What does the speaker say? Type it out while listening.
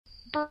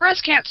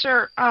breast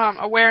cancer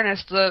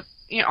awareness,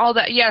 all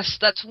that. Yes,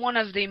 that's one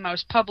of the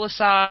most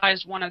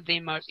publicized, one of the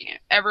most.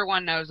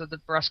 Everyone knows of the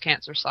breast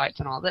cancer sites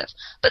and all this,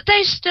 but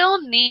they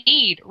still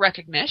need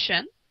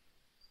recognition.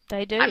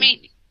 They do. I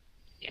mean,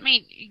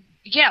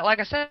 yeah, like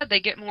I said, they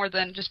get more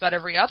than just about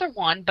every other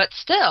one, but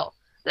still,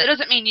 that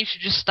doesn't mean you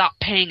should just stop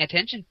paying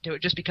attention to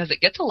it just because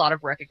it gets a lot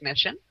of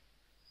recognition.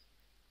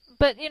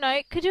 But,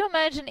 could you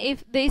imagine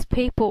if these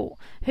people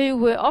who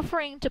were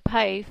offering to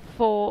pay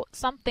for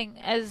something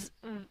as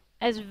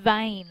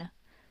vain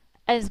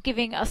as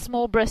giving a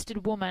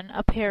small-breasted woman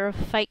a pair of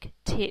fake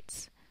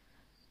tits,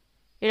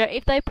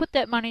 if they put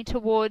that money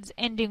towards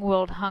ending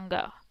world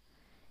hunger,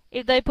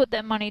 if they put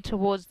that money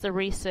towards the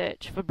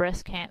research for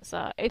breast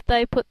cancer, if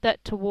they put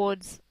that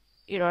towards,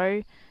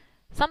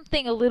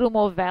 something a little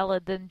more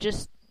valid than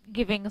just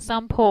giving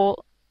some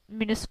poor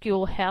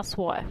minuscule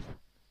housewife,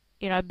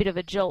 a bit of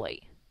a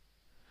jolly.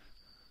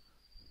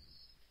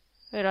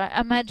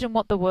 Imagine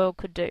what the world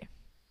could do.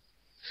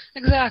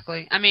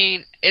 Exactly. I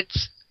mean,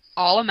 it's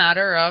all a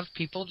matter of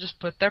people just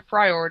put their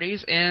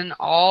priorities in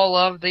all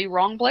of the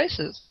wrong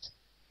places.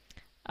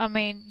 I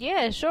mean,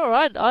 yeah, sure,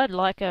 I'd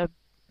like a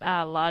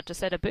larger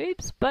set of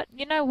boobs, but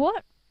you know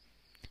what?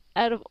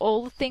 Out of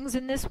all the things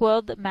in this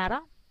world that matter,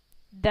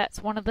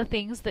 that's one of the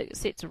things that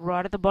sits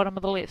right at the bottom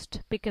of the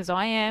list, because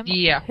I am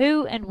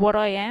who and what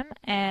I am,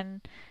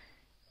 and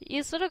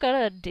you sort of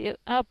got to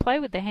play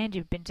with the hand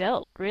you've been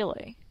dealt,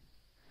 really.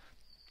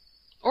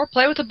 Or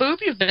play with the boob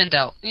you've been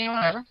dealt.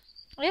 Whatever.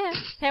 Yeah,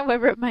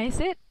 however it may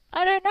sit.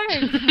 I don't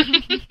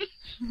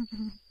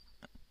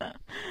know.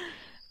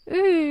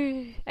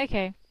 Ooh,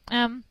 okay.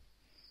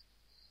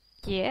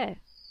 Yeah.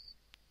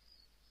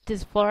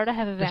 Does Florida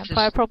have a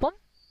vampire problem?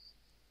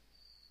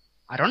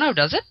 I don't know,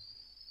 does it?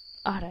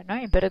 I don't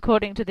know, but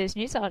according to this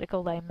news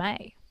article, they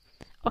may.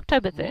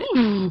 October 3rd.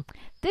 Ooh.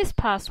 This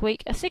past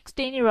week, a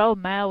 16-year-old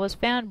male was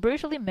found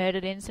brutally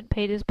murdered in St.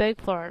 Petersburg,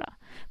 Florida.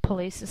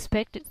 Police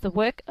suspect it's the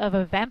work of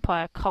a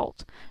vampire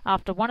cult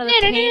after one of the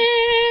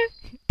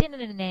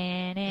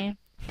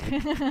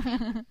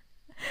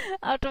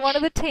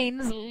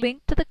teens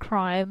linked to the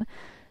crime,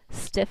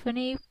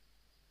 Stephanie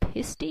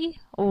Pisty,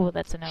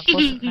 that's an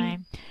unfortunate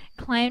name,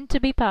 claimed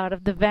to be part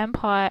of the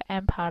vampire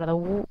and part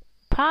of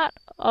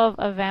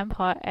a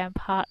vampire and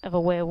part of a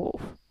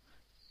werewolf.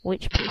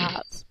 Which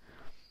parts?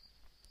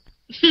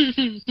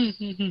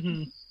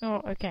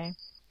 Oh, okay.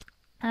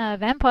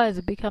 Vampires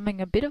are becoming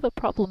a bit of a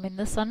problem in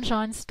the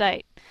Sunshine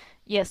State.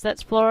 Yes,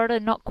 that's Florida,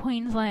 not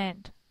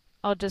Queensland.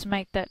 I'll just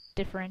make that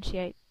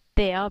differentiate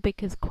there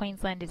because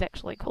Queensland is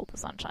actually called the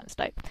Sunshine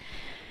State.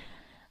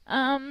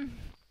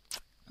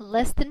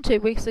 Less than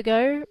 2 weeks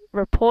ago,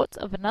 reports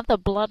of another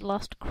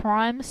bloodlust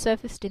crime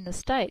surfaced in the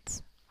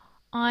States.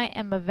 I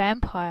am a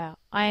vampire.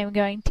 I am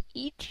going to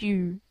eat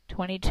you,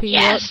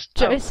 22-year-old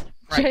Joseph.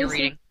 Right, you're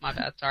reading. My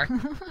bad, sorry.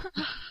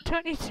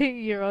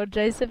 22-year-old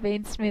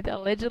Josephine Smith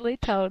allegedly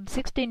told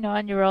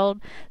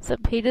 69-year-old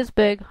St.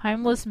 Petersburg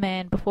homeless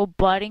man before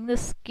biting the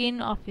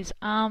skin off his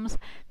arms,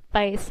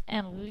 face,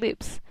 and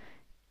lips.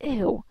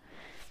 Ew.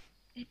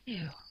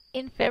 Ew.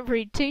 In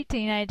February, 2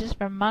 teenagers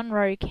from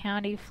Monroe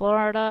County,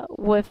 Florida,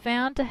 were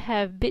found to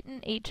have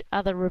bitten each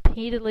other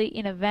repeatedly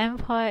in a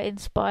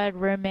vampire-inspired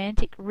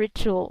romantic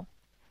ritual.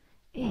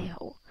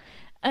 Ew.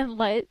 And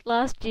late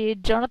last year,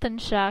 Jonathan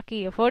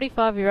Sharkey, a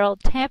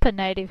 45-year-old Tampa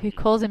native who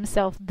calls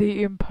himself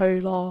the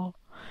Impaler,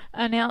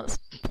 announced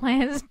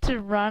plans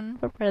to run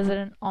for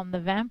president on the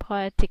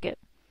vampire ticket.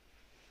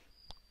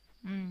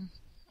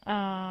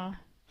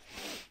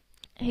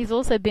 He's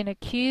also been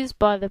accused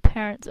by the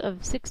parents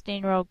of a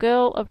 16-year-old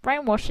girl of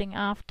brainwashing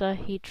after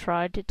he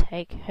tried to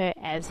take her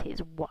as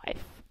his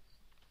wife.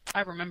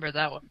 I remember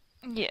that one.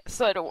 Yeah,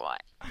 so do I.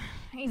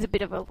 He's a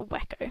bit of a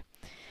wacko.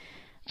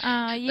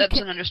 That's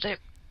an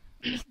understatement.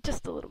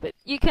 Just a little bit.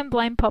 You can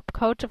blame pop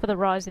culture for the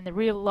rise in the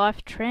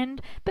real-life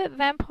trend, but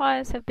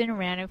vampires have been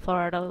around in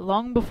Florida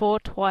long before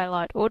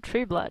Twilight or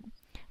True Blood.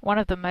 One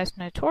of the most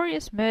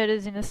notorious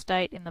murders in the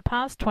state in the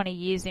past 20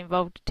 years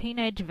involved a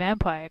teenage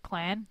vampire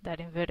clan, that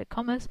inverted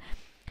commas.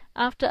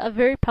 After a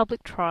very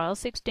public trial,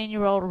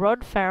 16-year-old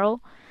Rod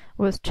Farrell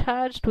was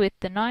charged with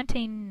the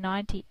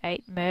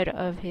 1998 murder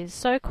of his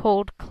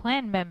so-called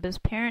clan members'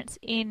 parents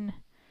in...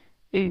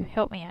 Ooh,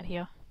 help me out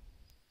here.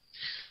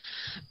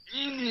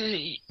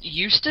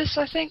 Eustace,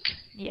 I think?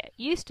 Yeah,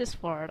 Eustace,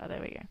 Florida,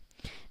 there we go.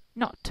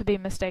 Not to be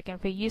mistaken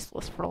for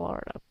useless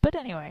Florida, but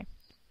anyway.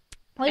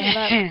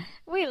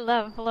 We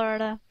love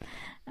Florida.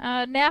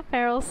 Now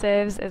Farrell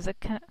serves as a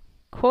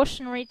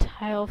cautionary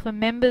tale for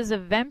members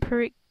of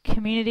vampiric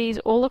communities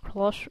all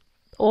across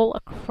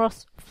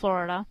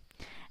Florida,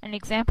 an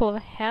example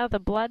of how the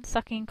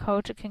blood-sucking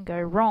culture can go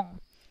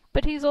wrong.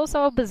 But he's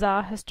also a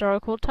bizarre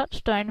historical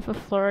touchstone for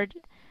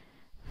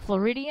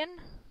Floridian...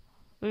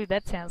 Ooh,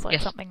 that sounds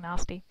like something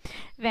nasty.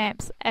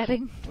 Vamps,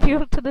 adding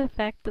fuel to the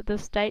fact that the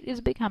state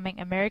is becoming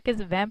America's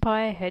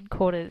vampire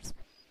headquarters.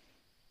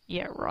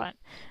 Yeah, right.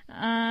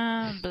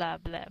 Blah,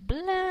 blah,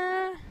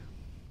 blah.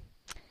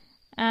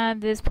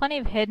 There's plenty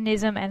of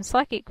hedonism and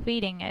psychic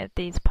feeding at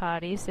these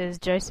parties, says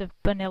Joseph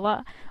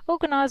Bonilla,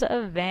 organizer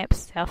of Vamp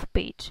South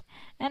Beach,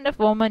 and a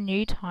former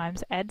New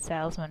Times ad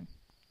salesman.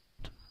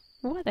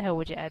 Why the hell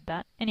would you add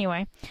that?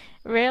 Anyway,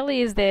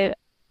 rarely is there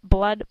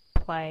blood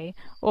play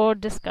or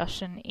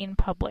discussion in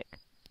public.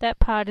 That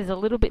part is a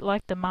little bit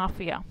like the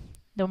mafia.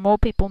 The more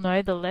people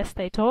know, the less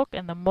they talk,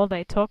 and the more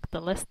they talk, the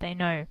less they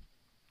know.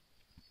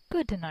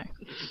 Good to know.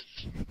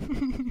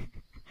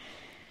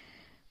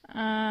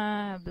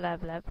 Blah,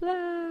 blah,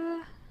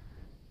 blah.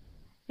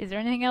 Is there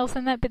anything else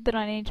in that bit that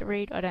I need to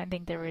read? I don't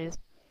think there is.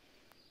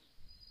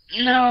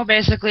 No,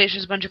 basically it's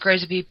just a bunch of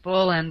crazy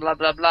people and blah,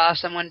 blah, blah.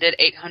 Someone did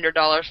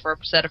 $800 for a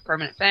set of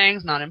permanent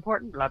fangs, not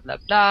important, blah, blah,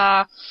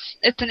 blah.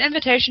 It's an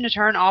invitation to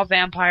turn all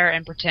vampire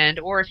and pretend,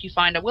 or if you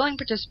find a willing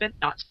participant,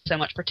 not so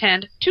much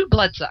pretend, to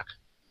bloodsuck.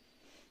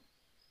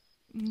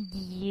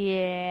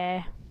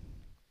 Yeah.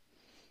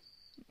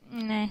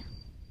 Nah.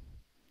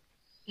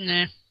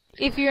 Nah.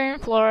 If you're in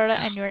Florida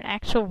and you're an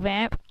actual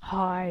vamp,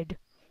 hide.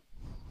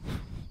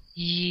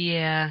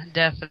 Yeah,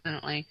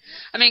 definitely.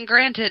 I mean,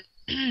 granted,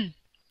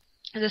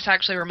 this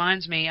actually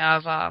reminds me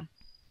of a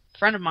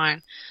friend of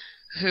mine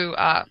who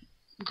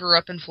grew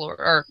up in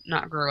Florida, or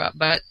not grew up,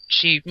 but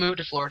she moved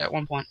to Florida at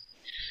one point.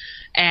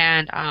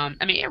 And,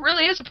 I mean, it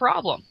really is a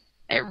problem.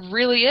 It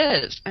really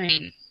is. I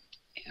mean,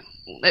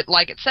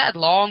 like it said,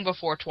 long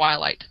before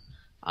Twilight.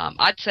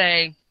 I'd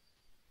say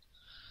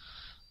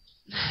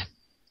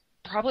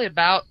probably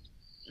about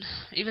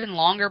even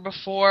longer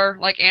before,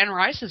 like, Anne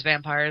Rice's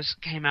Vampires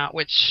came out,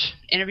 which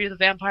Interview with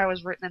the Vampire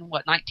was written in,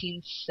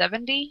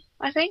 1970,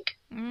 I think?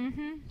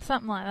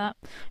 Something like that.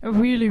 A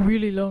really,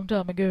 really long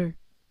time ago.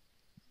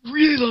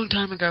 Really long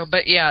time ago,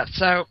 but yeah,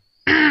 so,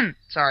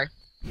 sorry.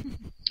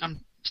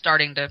 I'm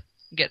starting to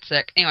get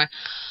sick. Anyway.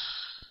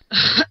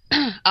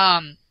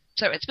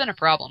 So it's been a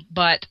problem,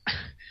 but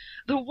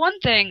the one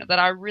thing that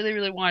I really,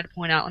 really wanted to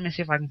point out, let me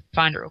see if I can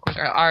find it real quick.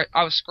 I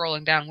was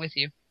scrolling down with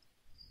you.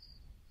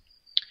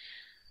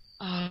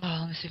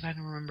 Let me see if I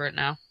can remember it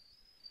now.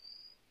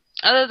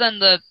 Other than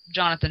the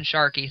Jonathan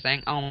Sharkey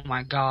thing, oh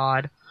my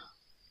god.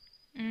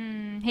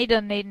 He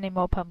doesn't need any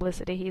more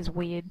publicity, he's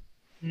weird.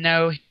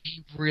 No,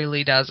 he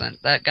really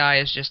doesn't. That guy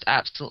is just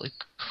absolutely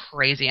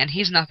crazy, and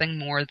he's nothing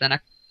more than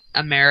a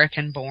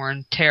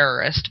American-born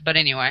terrorist. But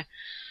anyway,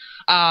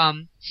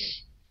 I'm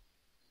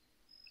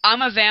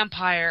a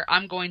vampire,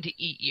 I'm going to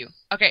eat you.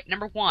 Okay,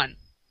 number one,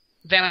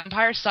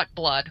 vampires suck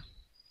blood.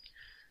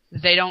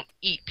 They don't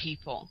eat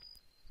people.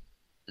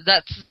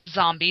 That's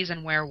zombies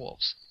and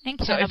werewolves. And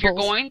so if you're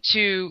going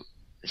to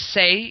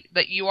say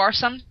that you are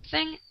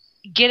something,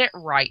 get it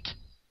right.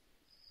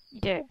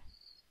 Yeah.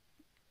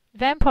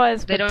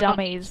 Vampires for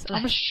Dummies.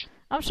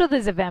 I'm sure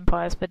there's a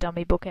Vampires for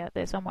Dummy book out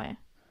there somewhere.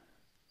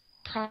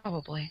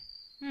 Probably.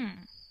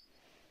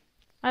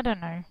 I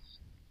don't know.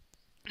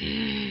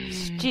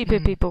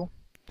 Stupid people.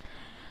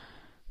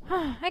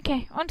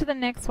 Okay, on to the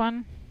next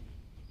one.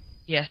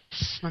 Yes,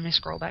 let me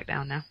scroll back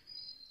down now.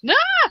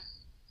 Ah!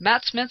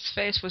 Matt Smith's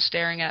face was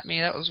staring at me.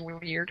 That was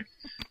weird.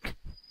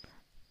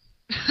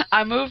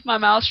 I moved my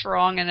mouse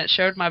wrong and it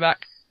showed my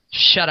back.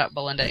 Shut up,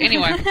 Belinda.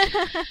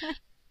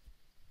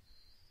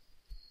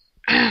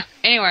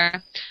 Anyway,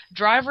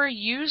 driver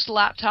used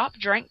laptop,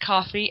 drank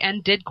coffee,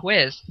 and did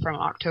quiz from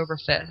October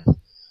 5th.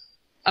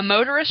 A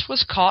motorist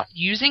was caught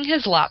using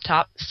his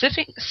laptop,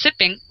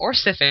 sipping,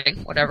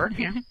 whatever,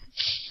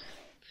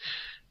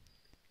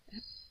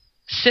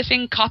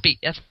 sipping copy,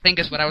 I think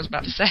is what I was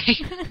about to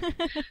say.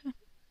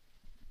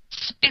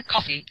 Sipping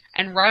coffee,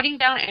 and writing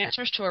down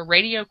answers to a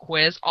radio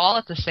quiz all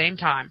at the same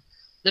time.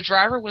 The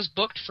driver was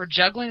booked for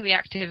juggling the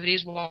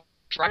activities while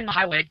driving the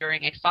highway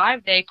during a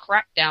 5-day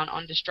crackdown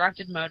on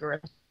distracted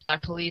motorists by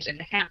police in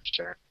New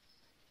Hampshire.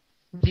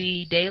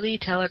 The Daily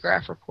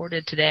Telegraph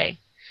reported today.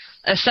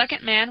 A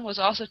second man was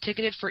also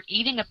ticketed for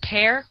eating a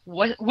pear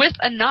with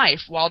a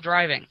knife while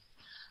driving.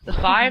 The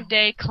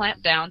 5-day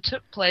clampdown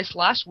took place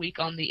last week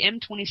on the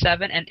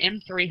M27 and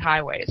M3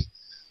 highways.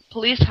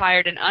 Police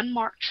hired an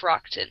unmarked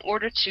truck in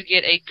order to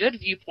get a good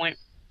viewpoint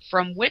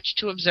from which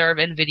to observe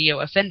and video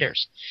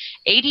offenders.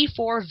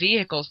 84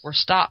 vehicles were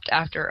stopped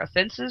after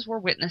offenses were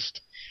witnessed,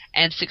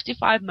 and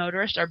 65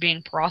 motorists are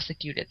being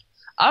prosecuted.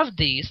 Of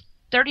these,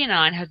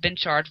 39 have been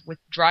charged with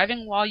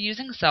driving while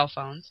using cell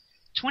phones,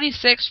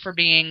 26 for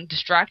being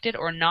distracted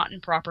or not in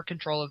proper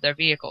control of their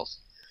vehicles.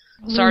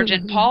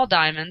 Sergeant Paul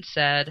Diamond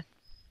said,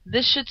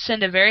 "This should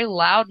send a very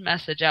loud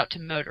message out to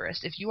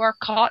motorists. If you are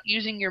caught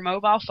using your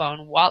mobile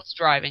phone whilst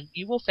driving,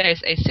 you will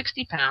face a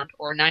 £60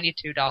 or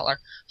 $92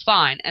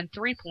 fine and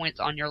 3 points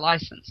on your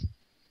license.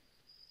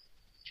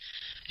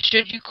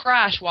 Should you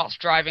crash whilst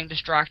driving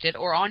distracted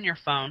or on your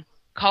phone,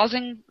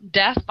 causing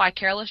death by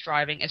careless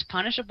driving is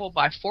punishable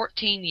by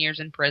 14 years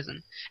in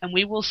prison, and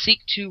we will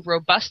seek to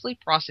robustly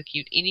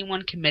prosecute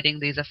anyone committing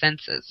these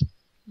offenses."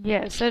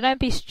 Yeah, so don't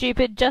be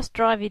stupid, just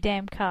drive your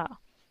damn car.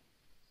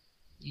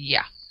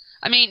 Yeah.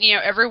 I mean,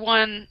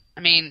 everyone,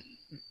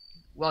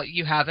 well,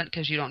 you haven't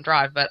because you don't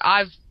drive, but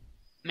I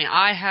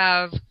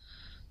have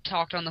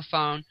talked on the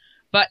phone,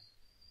 but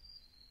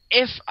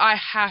if I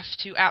have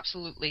to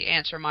absolutely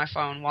answer my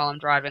phone while I'm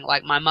driving,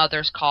 like my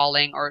mother's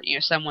calling or,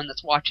 someone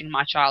that's watching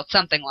my child,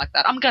 something like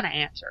that, I'm going to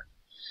answer.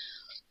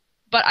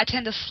 But I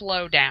tend to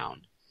slow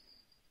down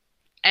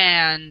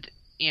and,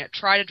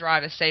 try to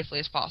drive as safely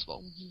as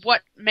possible.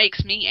 What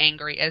makes me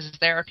angry is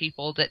there are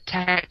people that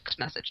text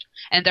message,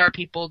 and there are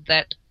people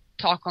that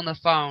talk on the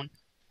phone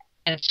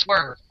and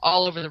swerve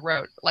all over the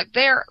road. Like,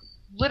 they're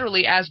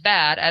literally as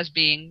bad as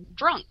being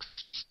drunk.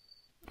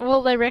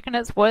 Well, they reckon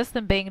it's worse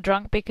than being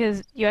drunk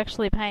because you're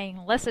actually paying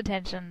less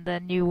attention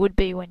than you would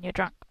be when you're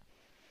drunk.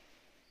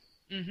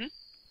 Mm-hmm.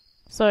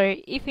 So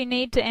if you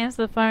need to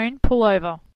answer the phone, pull over.